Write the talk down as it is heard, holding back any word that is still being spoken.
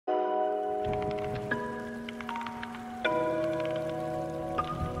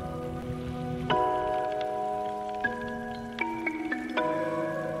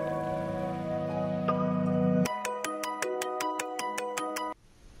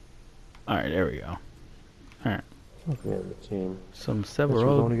Alright, there we go. Alright. Okay, the team. Some Guess we're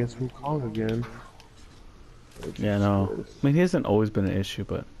going sevarog. against Wukong again. Yeah, no. I mean, he hasn't always been an issue,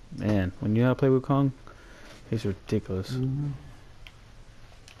 but man, when you know how to play Wukong, he's ridiculous.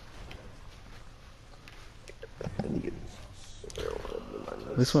 At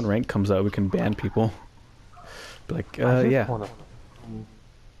least when rank comes out, we can ban people. Be like, yeah.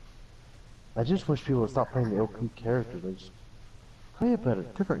 I just wish people would stop playing the OP characters. They just play a better,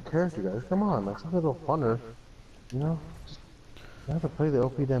 different character, guys. Come on, like something a little funner. You know, just you have to play the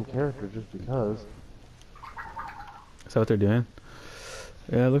OP damn character just because. Is that what they're doing?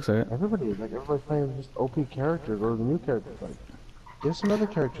 Yeah, it looks like it. Everybody's playing just OP characters or the new characters. Like, give some other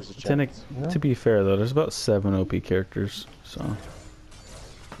characters a chance. You know? To be fair though, there's about 7 OP characters, so.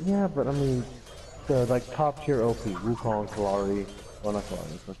 Yeah, but I mean, the like top tier OP, Wukong, Kalari, well not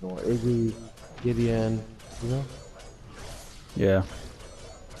Kalari, much more, Iggy, Gideon, you know? Yeah.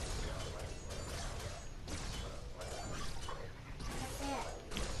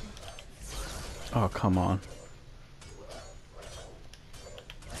 Oh, come on.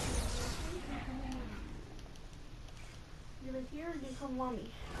 You live here or do you come want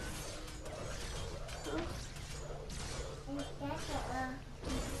me?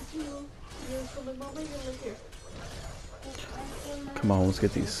 Come on, let's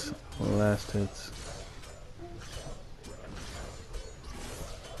get these last hits.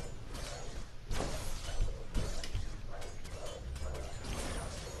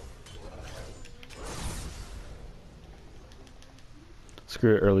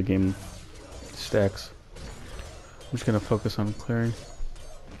 Screw it, early game stacks. I'm just gonna focus on clearing.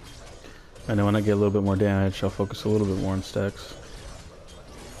 And then when I get a little bit more damage, I'll focus a little bit more on stacks.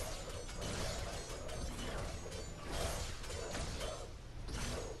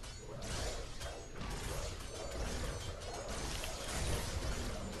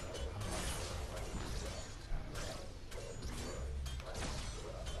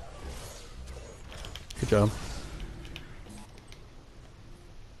 Good job.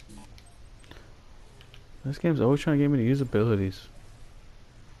 This game's always trying to get me to use abilities.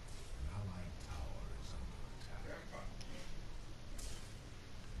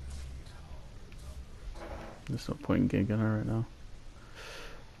 There's no point in ganking her right now.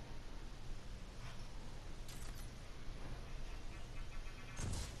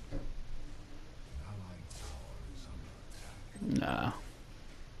 Nah.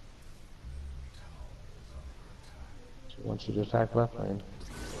 She wants you to attack left lane.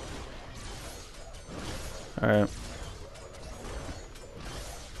 Alright.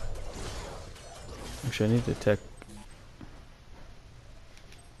 Actually, I need to attack.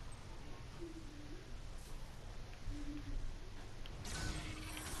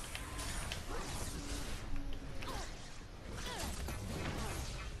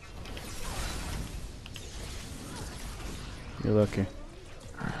 You're lucky.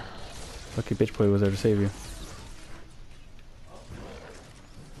 Lucky bitch boy was there to save you.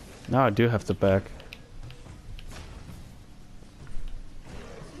 Now I do have to back.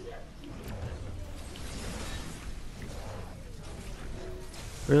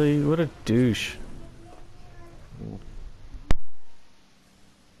 Really? What a douche.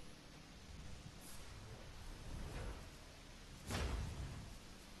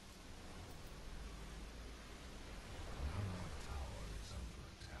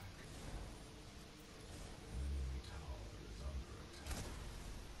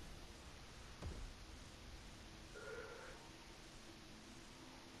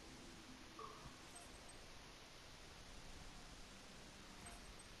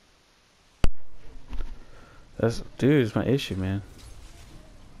 Dude, it's my issue, man.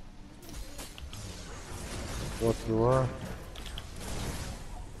 What you are?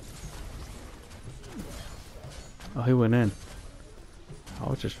 Oh, he went in. I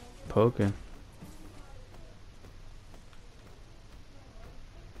was just poking.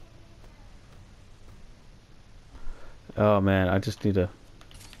 Oh man, I just need to.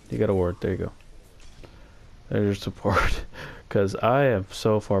 You got a word. There you go. There's your support. Because I am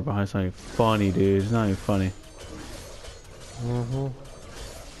so far behind something funny, dude. It's not even funny.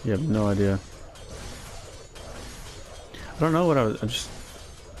 You have no idea. I don't know what I'm just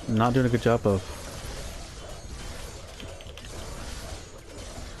not doing a good job of.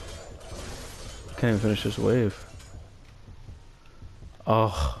 Can't even finish this wave.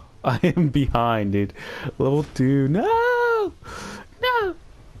 Oh, I am behind, dude. Level 2. No! No!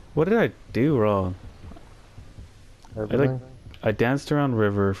 What did I do wrong? Everything. I danced around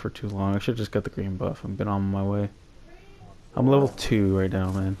river for too long. I should have just got the green buff and been on my way. I'm level 2 right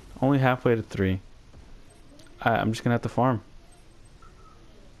now, man. Only halfway to 3. I'm just gonna have to farm.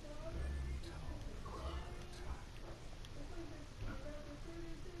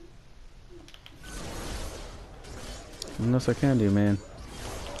 Nothing else I can do, man.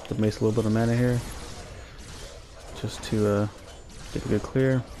 But mace a little bit of mana here. Just to get a good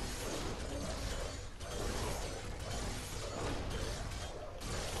clear.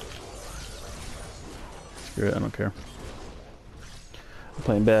 Screw it, I don't care. I'm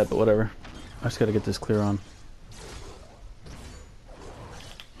playing bad, but whatever. I just gotta get this clear on.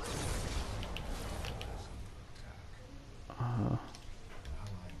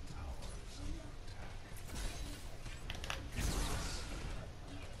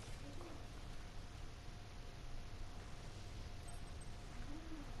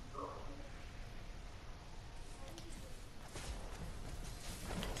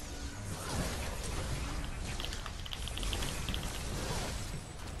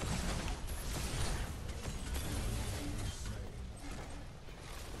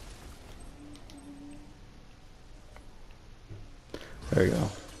 There you go.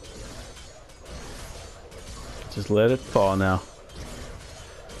 Just let it fall now.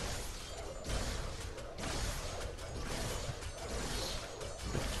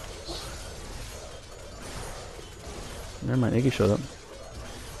 Never mind, Iggy showed up.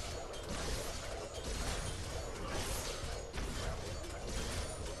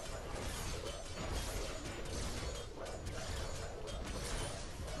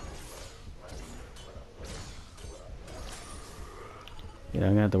 Yeah,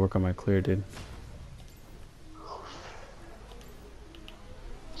 I'm gonna have to work on my clear, dude.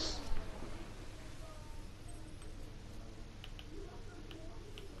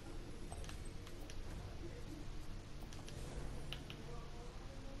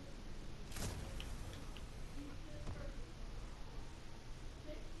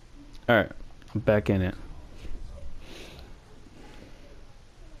 Alright, I'm back in it.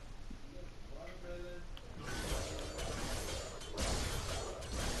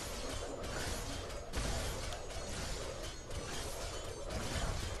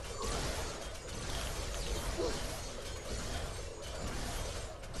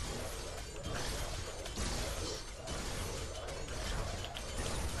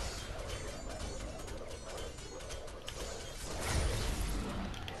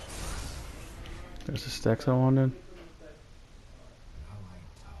 There's the stacks I wanted.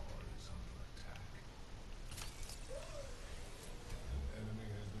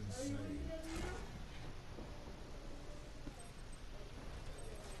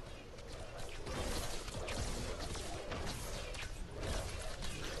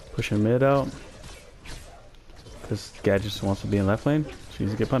 Pushing mid out. This guy just wants to be in left lane. She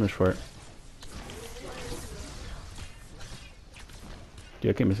needs to get punished for it.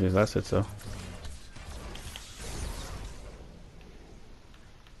 Dude, I keep missing his last hits though.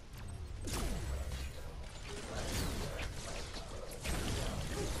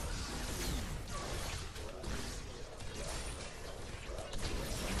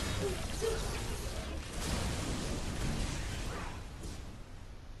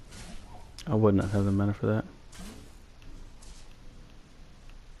 I would not have the mana for that.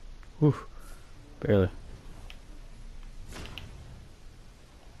 Oof. Barely.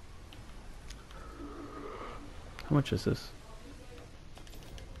 How much is this?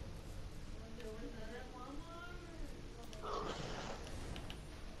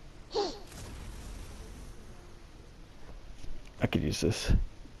 I could use this.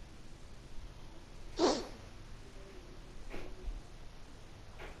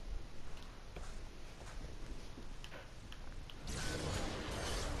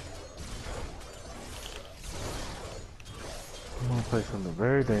 I'm gonna play something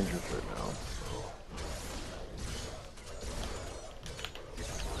very dangerous right now.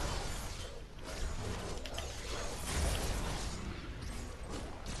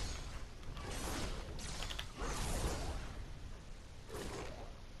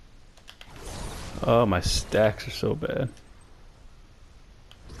 Oh, my stacks are so bad.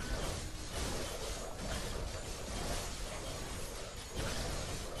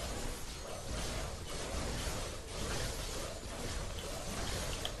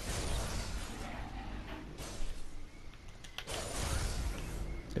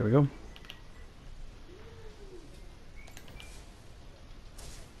 There we go.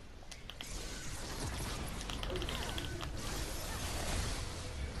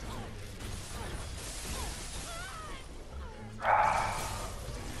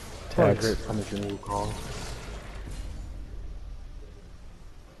 Probably Tags. great punishing Wukong.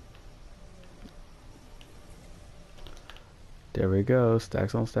 There we go.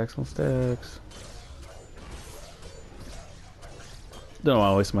 Stacks on stacks on stacks. Don't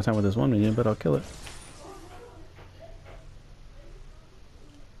want to waste my time with this one minion, but I'll kill it.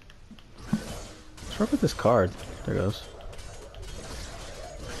 What's wrong with this card? There goes.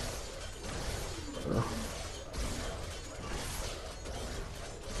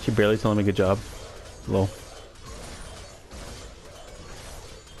 She barely telling me good job. Lol.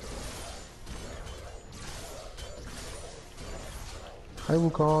 Hi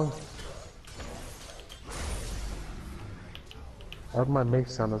Wukong. How'd my make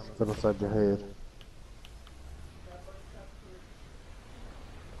sound as fit upside your head?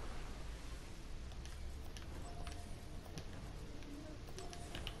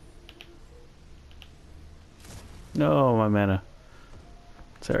 No, my mana.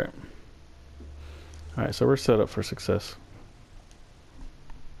 It's alright. Alright, so we're set up for success.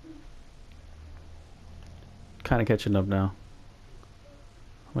 Kind of catching up now.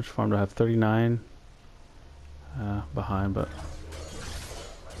 How much farm do I have? 39 behind, but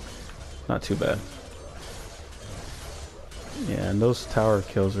not too bad. Yeah, and those tower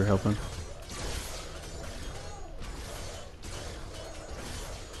kills are helping.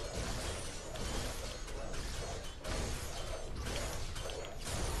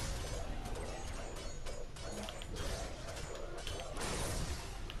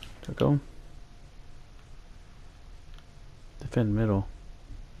 There we go. Defend middle.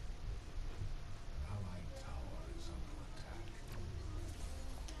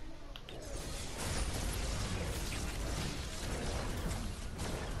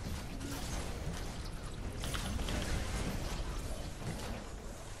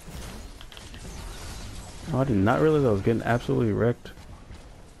 Oh, I did not realize I was getting absolutely wrecked.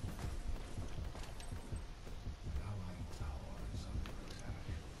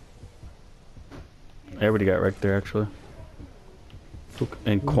 Everybody got wrecked there, actually.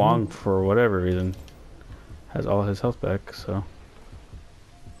 And Kwang, for whatever reason, has all his health back, so.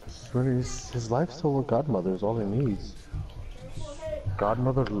 His life's still with Godmother is all he needs.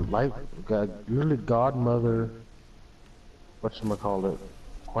 Godmother life, literally Godmother, whatchamacallit,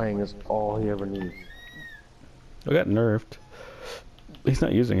 Kwang is all he ever needs. I got nerfed. He's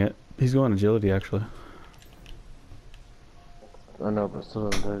not using it. He's going agility, actually. I know, but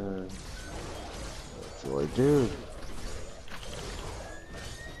still doesn't. Joy, dude.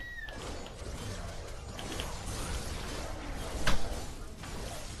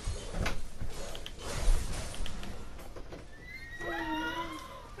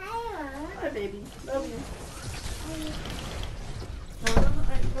 Hi, baby. Love you. No,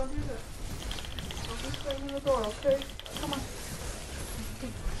 don't do that. Don't be spraying in the door, okay? Come on.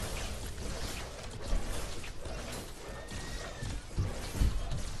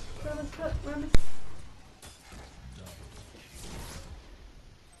 Run.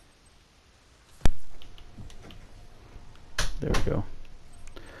 There we go.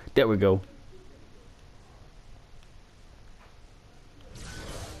 There we go.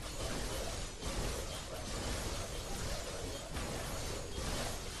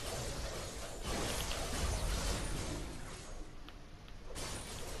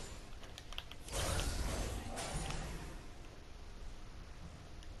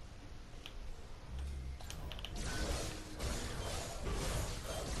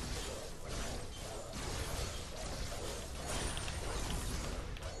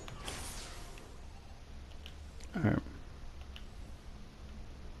 Alright.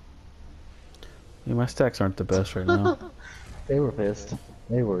 Yeah, my stacks aren't the best right now. They were pissed.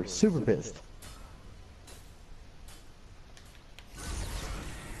 They were super pissed.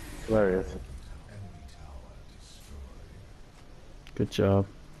 Hilarious. Good job.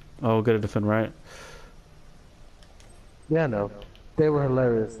 Oh, gotta defend right. Yeah, no. They were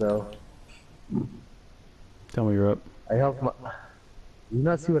hilarious though. Tell me you're up. I helped my... Did you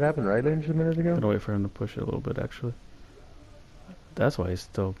not see what happened right lane just a minute ago? Gonna wait for him to push it a little bit, actually. That's why he's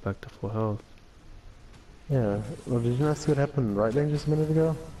still back to full health. Yeah. Well, did you not see what happened right lane just a minute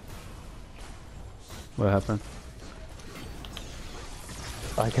ago? What happened?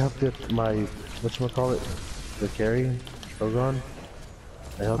 I helped it, my, whatchamacallit, the carry, Shogun.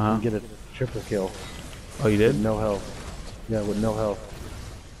 I helped him get a triple kill. Oh, you did? With no health. Yeah, with no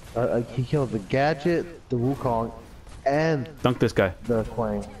health. He killed the Gadget, the Wukong, and Dunk this guy. the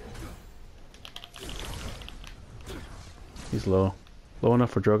Kwang. He's low. Low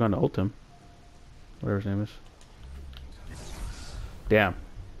enough for Drogon to ult him. Whatever his name is. Damn.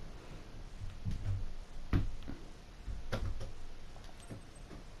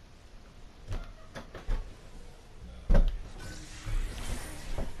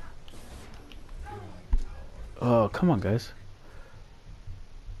 Oh, come on, guys.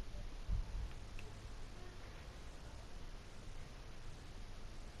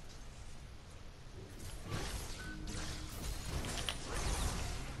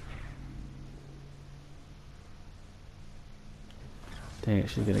 Dang it,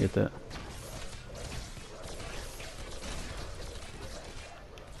 she's gonna get that.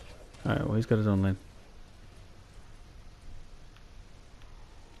 Alright, well, he's got his own lane.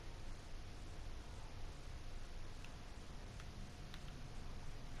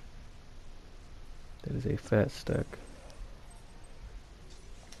 That is a fat stack.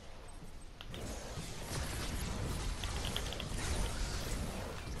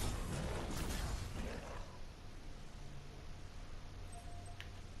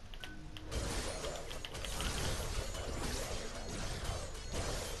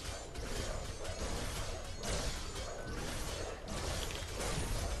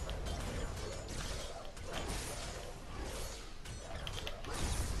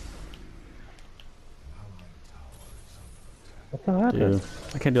 What the hell happened? Dude,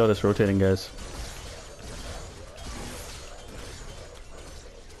 I can't do all this rotating, guys.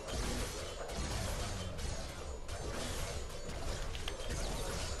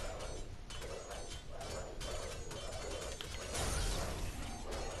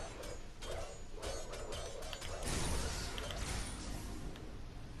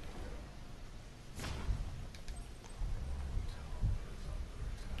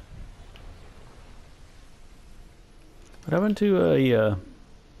 What happened to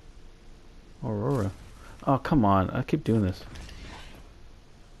Aurora? Oh, come on. I keep doing this.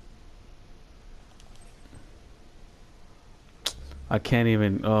 I can't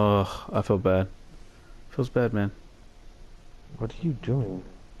even. Oh, I feel bad. Feels bad, man. What are you doing?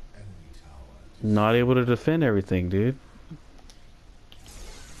 Not able to defend everything, dude.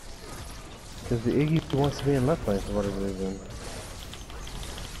 Because the Iggy wants to be in left lane for whatever reason.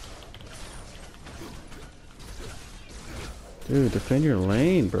 Dude, defend your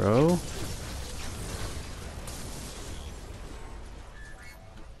lane, bro.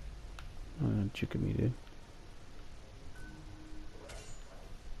 Chicken me, dude.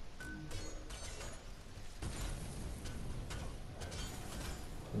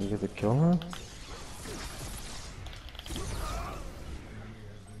 You get the kill now?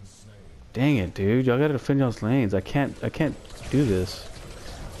 Dang it, dude. Y'all gotta defend y'all's lanes. I can't do this.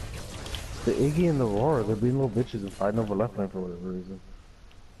 The Iggy and the Roar, they're being little bitches and fighting over left lane for whatever reason.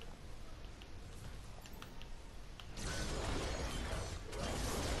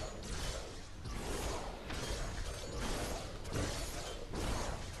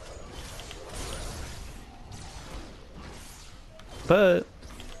 But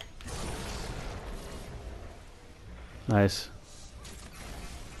nice.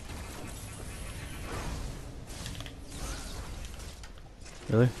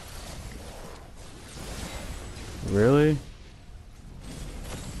 Really? Really?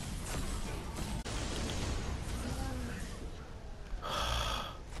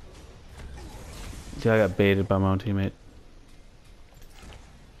 Yeah, I got baited by my own teammate.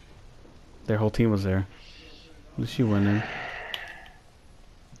 Their whole team was there. At least you went in.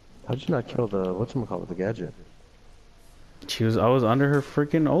 How'd you not kill the, whatchamacallit, the gadget? I was under her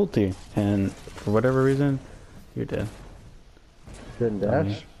freaking ulti, and for whatever reason, you're dead. Didn't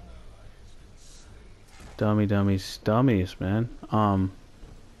dash? Dummies, man.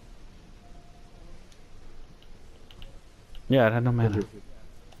 Yeah, it had no mana.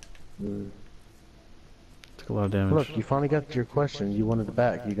 Took a lot of damage. Look, you finally got your question. You wanted to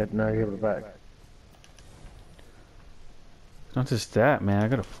back. Now you're able to back. It's not just that, man. I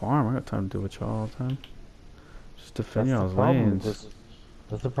gotta farm. I got time to do it y'all all the time. Just defend That's the y'all's problem. lanes.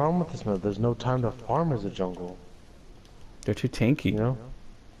 That's the problem with this mode. There's no time to farm as a jungle. They're too tanky. You know?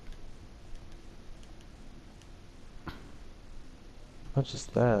 Not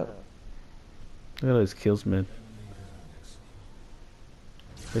just that. Look at all these kills mid.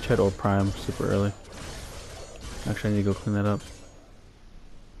 They tried ult prime super early. Actually, I need to go clean that up.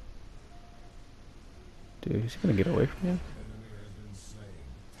 Dude, he's gonna get away from you?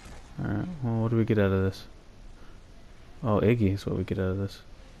 Alright, well, what do we get out of this? Oh, Iggy is what we get out of this.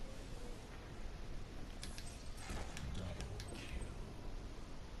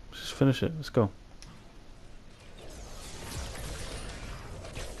 Just finish it. Let's go.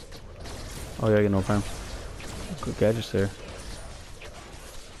 Oh, yeah, I get no prime. Good gadgets there.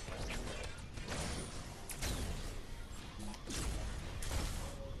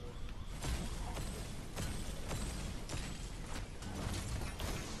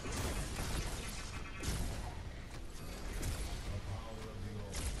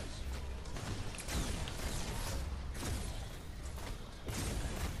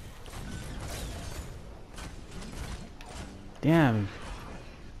 Damn.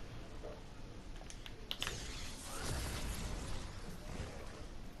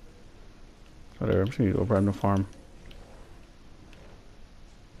 Whatever, I'm just gonna go run the farm.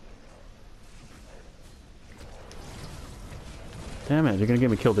 Damn it, you're gonna get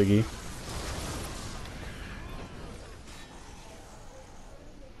me killed, Iggy.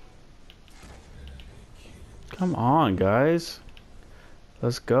 Come on, guys.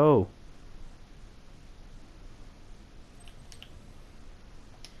 Let's go.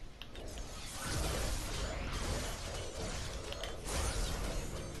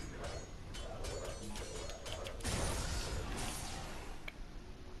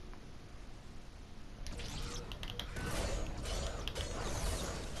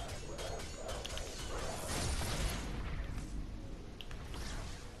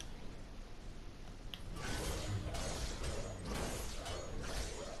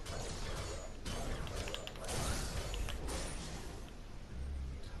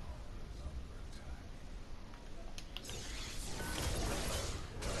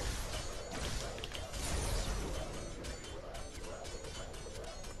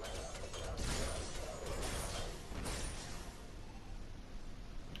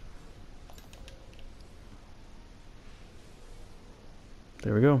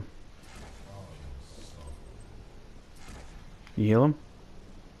 There we go. You heal him?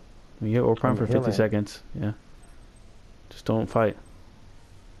 You get or prime for 50 seconds. Yeah. Just don't fight.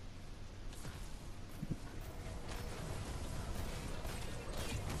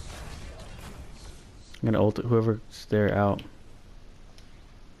 I'm gonna ult whoever's there out.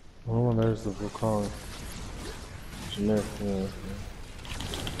 Oh, there's the Vulcan. Yeah.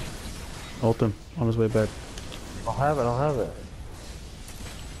 Ult him on his way back. I'll have it, I'll have it.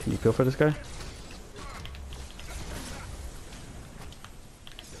 Can you go for this guy?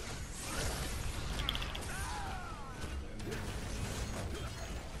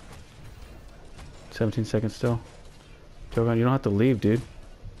 "17 seconds still. Jogan, you don't have to leave, dude."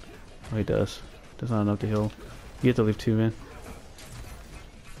 Oh, he does. Does not enough to heal. You have to leave too, man.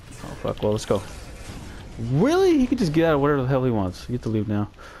 Oh, fuck. Well, let's go. Really? He could just get out of whatever the hell he wants. You have to leave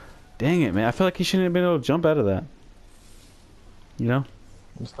now. Dang it, man. I feel like he shouldn't have been able to jump out of that. You know?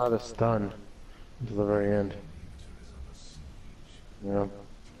 It's not a stun until the very end. Yeah.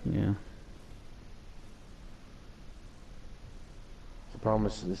 Yeah. The problem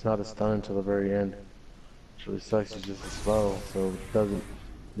is it's not a stun until the very end. Which really sucks, he's just slow, so it doesn't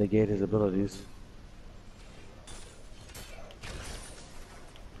negate his abilities.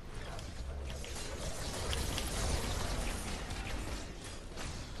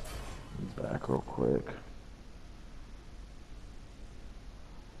 Back real quick.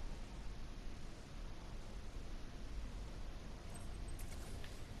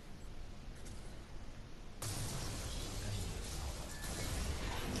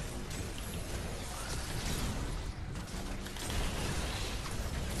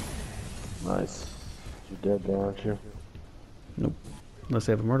 Nice. You're dead there, aren't you? Nope. Unless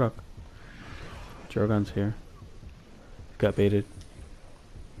they have a Murdoch. Drogon's here. Got baited.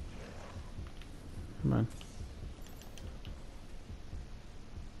 Come on.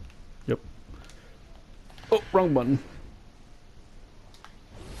 Yep. Oh, wrong button.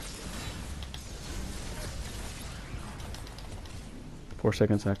 "4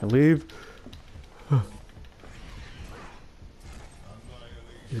 seconds, I can leave."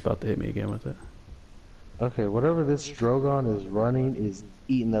 He's about to hit me again with it. Okay, whatever this Drogon is running is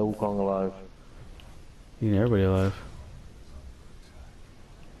eating that Wukong alive. Eating everybody alive.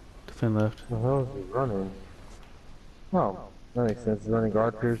 Defend left. The hell is he running? Oh, that makes sense. He's running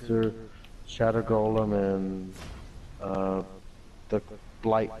Guard Piercer, Shadow Golem, and the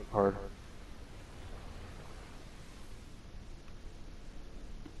Blight part.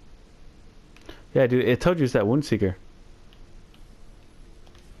 Yeah, dude, it told you it's that Wound Seeker.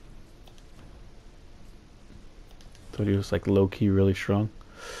 Told you it was like low key really strong.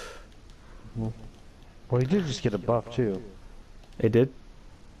 Well, he did just get a buff too. It did?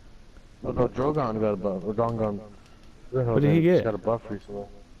 Oh no, Drogon got a buff. Or Gongon. What did he get? Got a buff recently.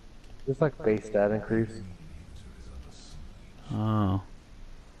 It's like base stat increase. Oh.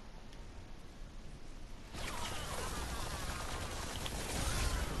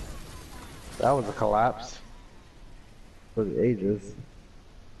 That was a collapse. For the ages.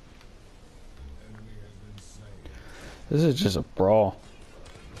 This is just a brawl.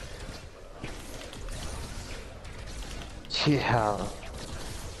 Yeah.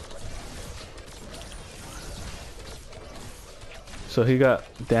 So he got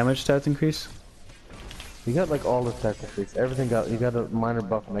damage stats increase? He got like all the stats increase. Everything got, he got a minor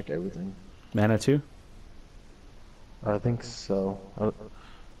buff and like everything. Mana too? I think so.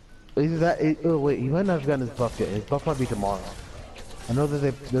 Either that. Oh wait, he might not have gotten his buff yet. His buff might be tomorrow. I know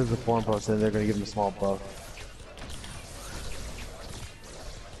that there's a forum post and they're gonna give him a small buff.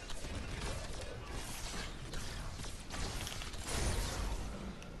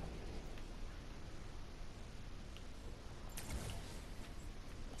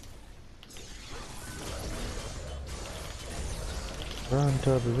 Run,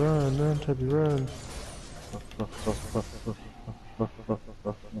 Tubby, run, Tubby, run.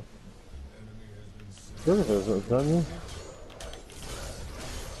 Look at those, don't you?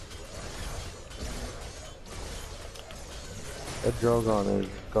 That Drogon is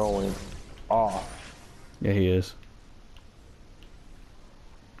going off. Yeah, he is.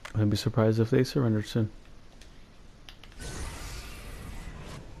 I'd be surprised if they surrendered soon.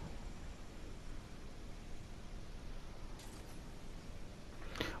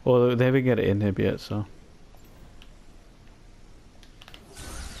 Well, they haven't got an inhib yet, so.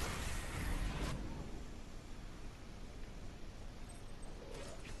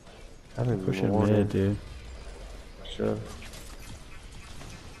 I didn't Push even him warn mid, him. dude. Sure.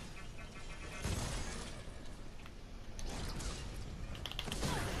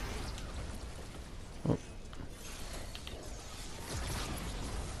 Oh.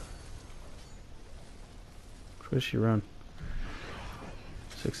 Where's she run?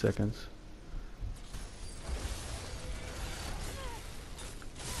 6 seconds.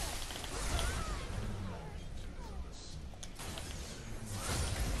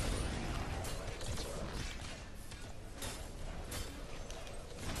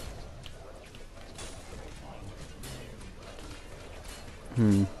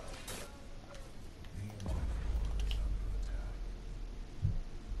 Hmm.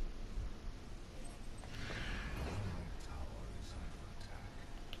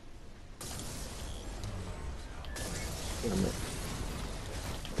 Damn it.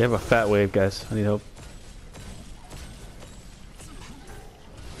 They have a fat wave, guys. I need help.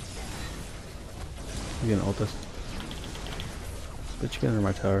 You gonna ult us? But you get under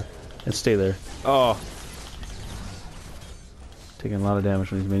my tower and stay there. Oh, taking a lot of damage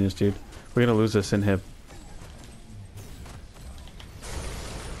from these minions, dude. We're gonna lose this inhib.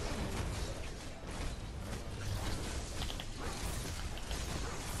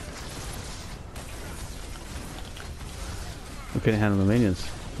 We couldn't handle the minions.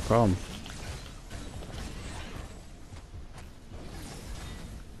 The problem.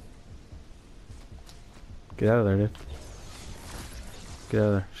 Get out of there, dude. Get out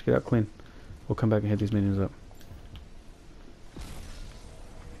of there. Just get out clean. We'll come back and hit these minions up.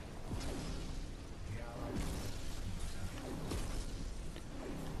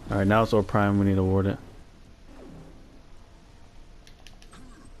 Alright, now it's all prime. We need to ward it.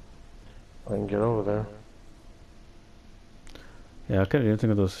 I can get over there. Yeah, I couldn't do anything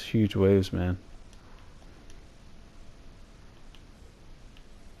with those huge waves, man.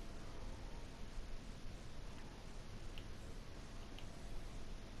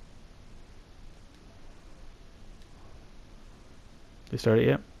 They started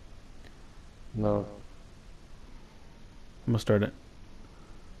yet? No. I'm gonna start it.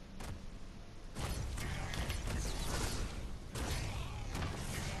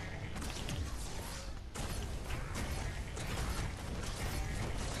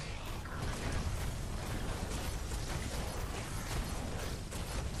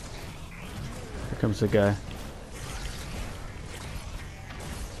 Here comes the guy.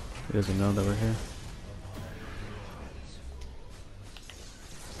 He doesn't know that we're here.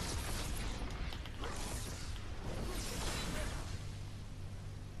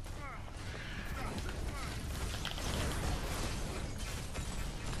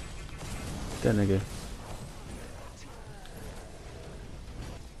 That nigga.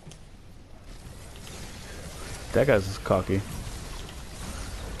 That guy's cocky.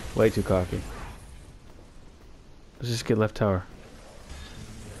 Way too cocky. Let's just get left tower.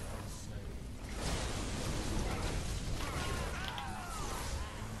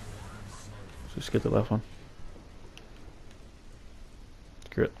 Let's just get the left one.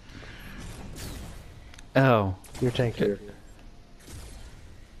 Grit. Oh. Your tank here.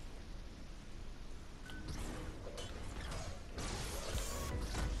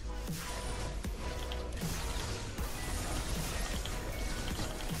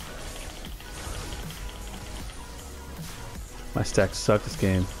 My stacks suck this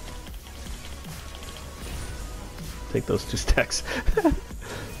game. Take those 2 stacks.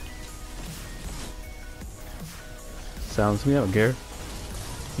 Sounds me out, Garrett.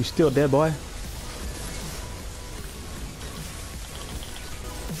 You still dead, boy?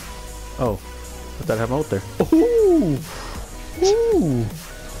 Oh, I thought I had my ult there. Ooh! Ooh!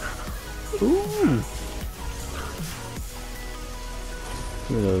 Ooh!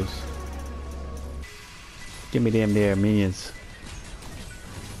 Look at those. Give me them there minions.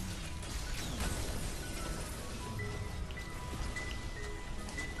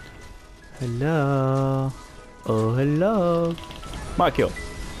 Hello. Oh, hello. My kill.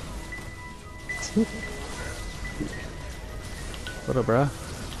 What up, bruh?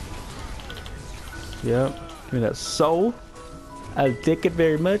 Yep. Give me that soul. I'll take it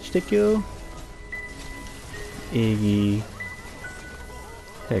very much. Thank you. Iggy.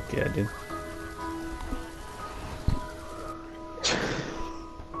 Heck yeah, dude.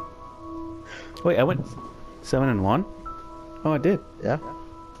 Wait, I went 7-1? Oh, I did. Yeah.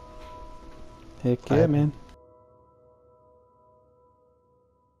 Heck yeah, man.